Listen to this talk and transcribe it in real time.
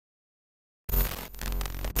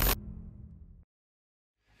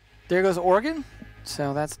There goes Oregon.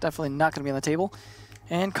 So that's definitely not going to be on the table.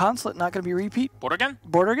 And Consulate not going to be repeat. Border again?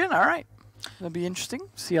 Border again? All right. That'll be interesting.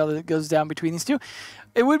 See how that goes down between these two.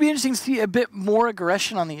 It would be interesting to see a bit more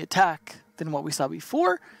aggression on the attack than what we saw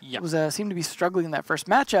before. Yep. It was seemed to be struggling in that first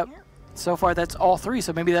matchup. So far, that's all three.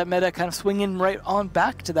 So maybe that meta kind of swinging right on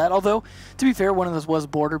back to that. Although, to be fair, one of those was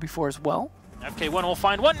Border before as well. FK1 will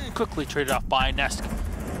find one. Quickly traded off by Nesk.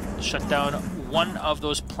 Shut down one of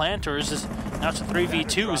those planters. Now it's a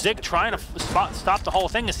 3v2. Zig trying to stop the whole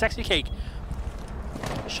thing. A Sexy Cake.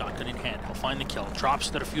 Shotgun in hand. He'll find the kill.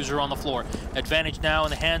 Drops the diffuser on the floor. Advantage now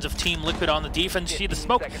in the hands of Team Liquid on the defense. See the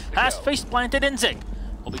smoke. Has face planted in Zig.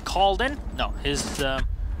 Will be called in. No, his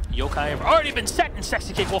yokai have already been set, and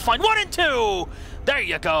Sexy Cake will find 1 and 2. There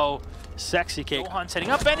you go. Sexy Cake. Gohan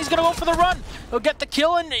setting up, and he's going to go for the run. He'll get the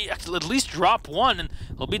kill, and at least drop one, and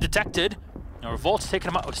he'll be detected. Now Revolt's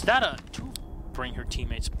taking him out with Stata to bring her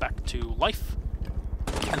teammates back to life.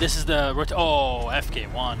 And this is the... Oh,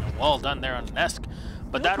 FK1. Well done there on Nesk.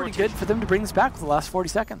 But that pretty good for them to bring this back for the last 40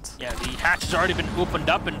 seconds. Yeah, the hatch has already been opened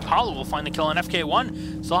up, and paiN will find the kill on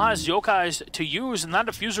FK1. Still has yokais to use, and that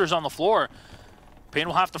diffuser is on the floor. paiN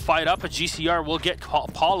will have to fight up, but GCR will get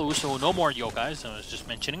paiN, so no more yokais. I was just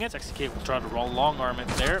mentioning it. Sexy Cake will try to roll long arm it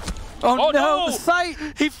there. Oh no, the sight!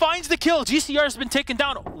 He finds the kill. GCR has been taken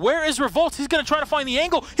down. Where is Revolt? He's going to try to find the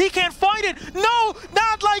angle. He can't find it. No,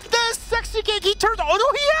 not like this. Sexy Cake, he turned. Oh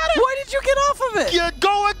no, he had it. Why did you get off of it? You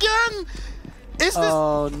go again. Is this?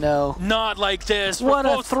 Oh no. Not like this. What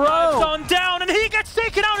a throw. On down, and he gets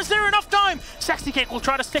taken out. Is there enough time? Sexy Cake will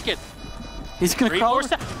try to stick it. He's going to crawl.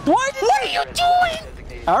 What are you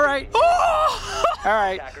doing? All right. Oh! All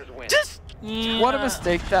right. Just what a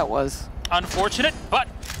mistake that was. Unfortunate, but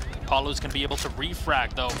paiN's going to be able to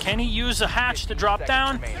refrag, though. Can he use a hatch to drop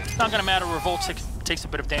down? Not going to matter. Revolt takes a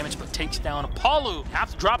bit of damage, but takes down paiN.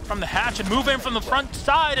 Have to drop from the hatch and move in from the front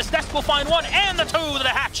side. As Nesk will find 1 and the 2 to the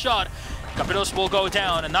hatch shot. Gabrilos will go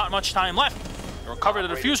down, and not much time left. Recover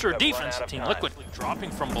the diffuser defense. Team Liquid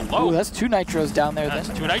dropping from below. Ooh, that's 2 nitros down there. That's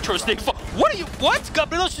 2 nitros. What?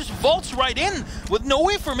 Gabrilos just vaults right in with no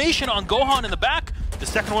information on Gohan in the back. The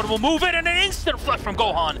second one will move in, and an instant flush from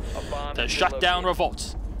Gohan to shut down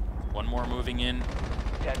Revolts. One more moving in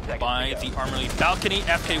by the Armory balcony.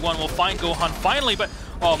 FK1 will find Gohan finally, but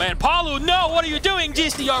oh man, paiN, no, what are you doing?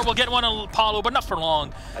 GCR will get one on paiN, but not for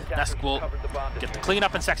long. Nesk will get the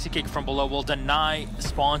cleanup, and Sexy Cake from below will deny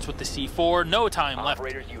spawns with the C4. No time left.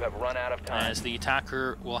 As the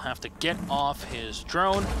attacker will have to get off his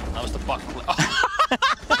drone. That was the buck.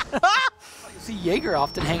 See Jaeger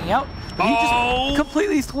often hanging out, but he just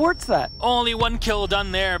completely thwarts that. Only 1 kill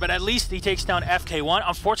done there, but at least he takes down FK1.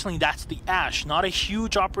 Unfortunately, that's the Ash. Not a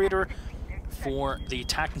huge operator for the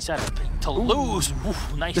attacking side to lose.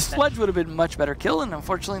 Ooh, nice. The Sledge would have been a much better kill, and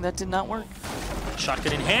unfortunately that did not work.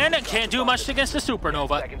 Shotgun in hand, and can't do much against the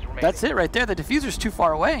Supernova. That's it right there. The diffuser's too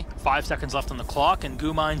far away. 5 seconds left on the clock, and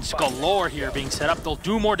goo mines galore here being set up. They'll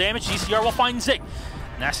do more damage. GCR will find Zig.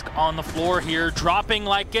 Nesk on the floor here, dropping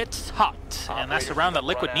like it's hot. And that's the round that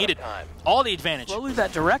Liquid needed. All the advantage. Slowly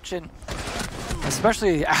that direction,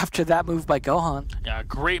 especially after that move by Gohan. Yeah,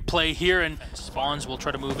 great play here, and Spawns will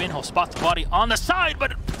try to move in. He'll spot the body on the side,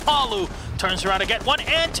 but paiN turns around to get 1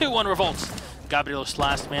 and 2 on Revolts. Gabriel's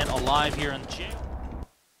last man alive here in the jam.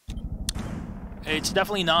 It's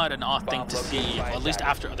definitely not an odd thing to see, at least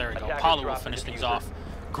after. There we go. paiN will finish things off.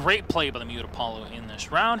 Great play by the Muta paiN in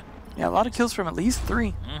this round. Yeah, a lot of kills from at least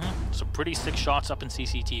 3. Some pretty sick shots up in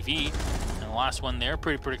CCTV. And the last one there,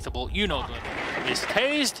 pretty predictable. You know, is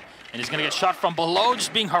tased, and he's going to get shot from below,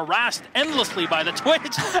 just being harassed endlessly by the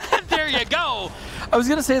Twitch. And there you go. I was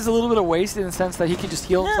going to say it's a little bit of waste in the sense that he can just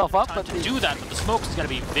heal himself up. But to do that, but the smoke is going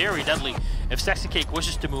to be very deadly if Sexy Cake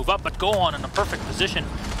wishes to move up, but Gohan in a perfect position.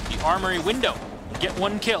 The armory window. Get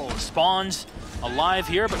 1 kill. Spawns alive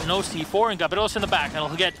here, but no C4, and Gabrilos in the back, and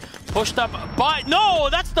he'll get pushed up by... No,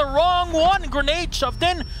 that's the wrong one! Grenade shoved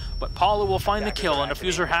in, but paiN will find the kill, and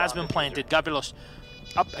diffuser has been planted. Gabrilos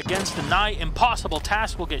up against the nigh impossible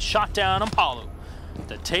task will get shot down on paiN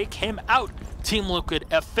to take him out. Team Liquid,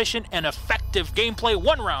 efficient and effective gameplay,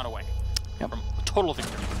 1 round away from a total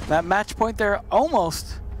victory. That match point there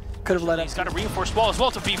almost could have led up. He's got a reinforced wall as well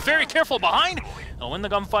to be very careful behind. He'll win the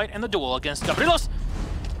gunfight and the duel against Gabrilos.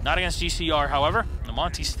 Not against GCR, however.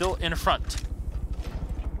 Monty's still in front.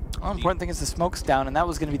 The important thing is the smoke's down, and that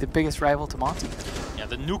was going to be the biggest rival to Monty. Yeah,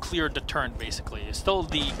 the nuclear deterrent, basically. Is still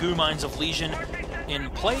the goo mines of Legion in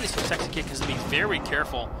play, so Sexy Cake has to be very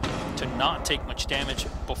careful to not take much damage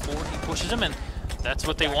before he pushes him, and that's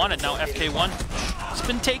what they wanted. Now FK1 has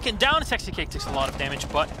been taken down. Sexy Cake takes a lot of damage,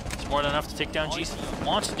 but more than enough to take down GC. What he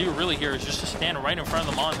wants to do really here is just to stand right in front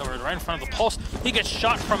of the Mon, or right in front of the Pulse. He gets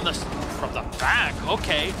shot from the back.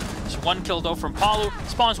 Okay, it's 1 kill though from Palu.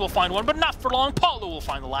 Spawns will find one, but not for long. Palu will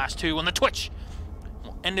find the last 2 on the Twitch.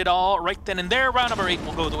 We'll end it all right then and there. Round number 8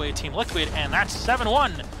 will go the way of Team Liquid, and that's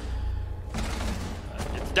 7-1.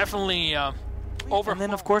 It's definitely over. And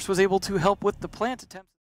then, of course, was able to help with the plant attempt.